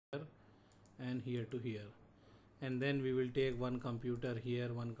and here to here, and then we will take one computer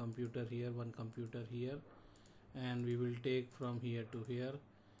here, one computer here, one computer here, and we will take from here to here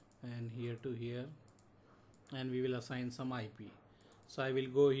and here to here, and we will assign some IP. So I will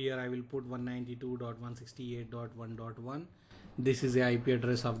go here, I will put 192.168.1.1. this is the IP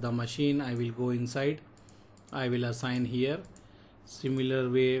address of the machine. I will go inside, I will assign here. Similar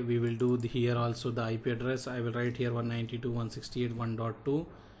way we will do here also the IP address. I will write here 192.168.1.2.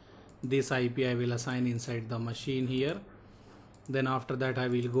 this IP I will assign inside the machine here. Then after that I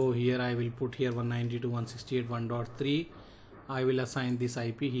will go here, I will put here 192.168.1.3. I will assign this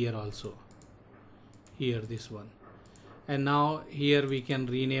IP here also, here this one. And now here we can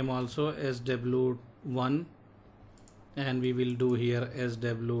rename also SW1, and we will do here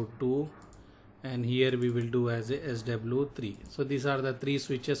SW2, and here we will do as a SW3. So these are the three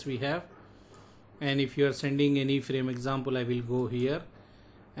switches we have. And if you are sending any frame, example, I will go here,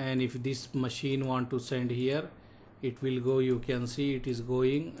 and if this machine want to send here, it will go, you can see it is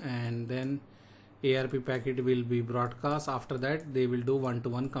going, and then ARP packet will be broadcast. After that they will do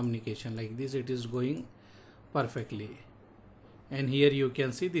one-to-one communication like this. It is going perfectly, and here you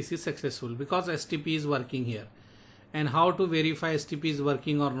can see this is successful because STP is working here. And how to verify STP is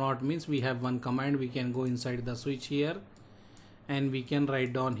working or not means we have one command. We can go inside the switch here and we can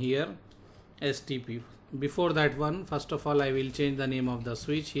write down here STP. Before that one, first of all I will change the name of the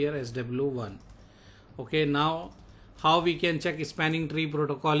switch here SW1. Okay, now how we can check spanning tree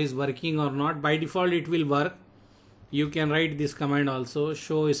protocol is working or not? By default it will work. You can write this command also,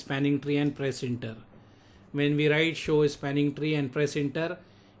 show spanning tree, and press enter. When we write show spanning tree and press enter,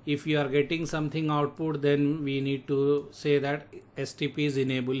 if you are getting something output, then we need to say that STP is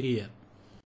enabled here.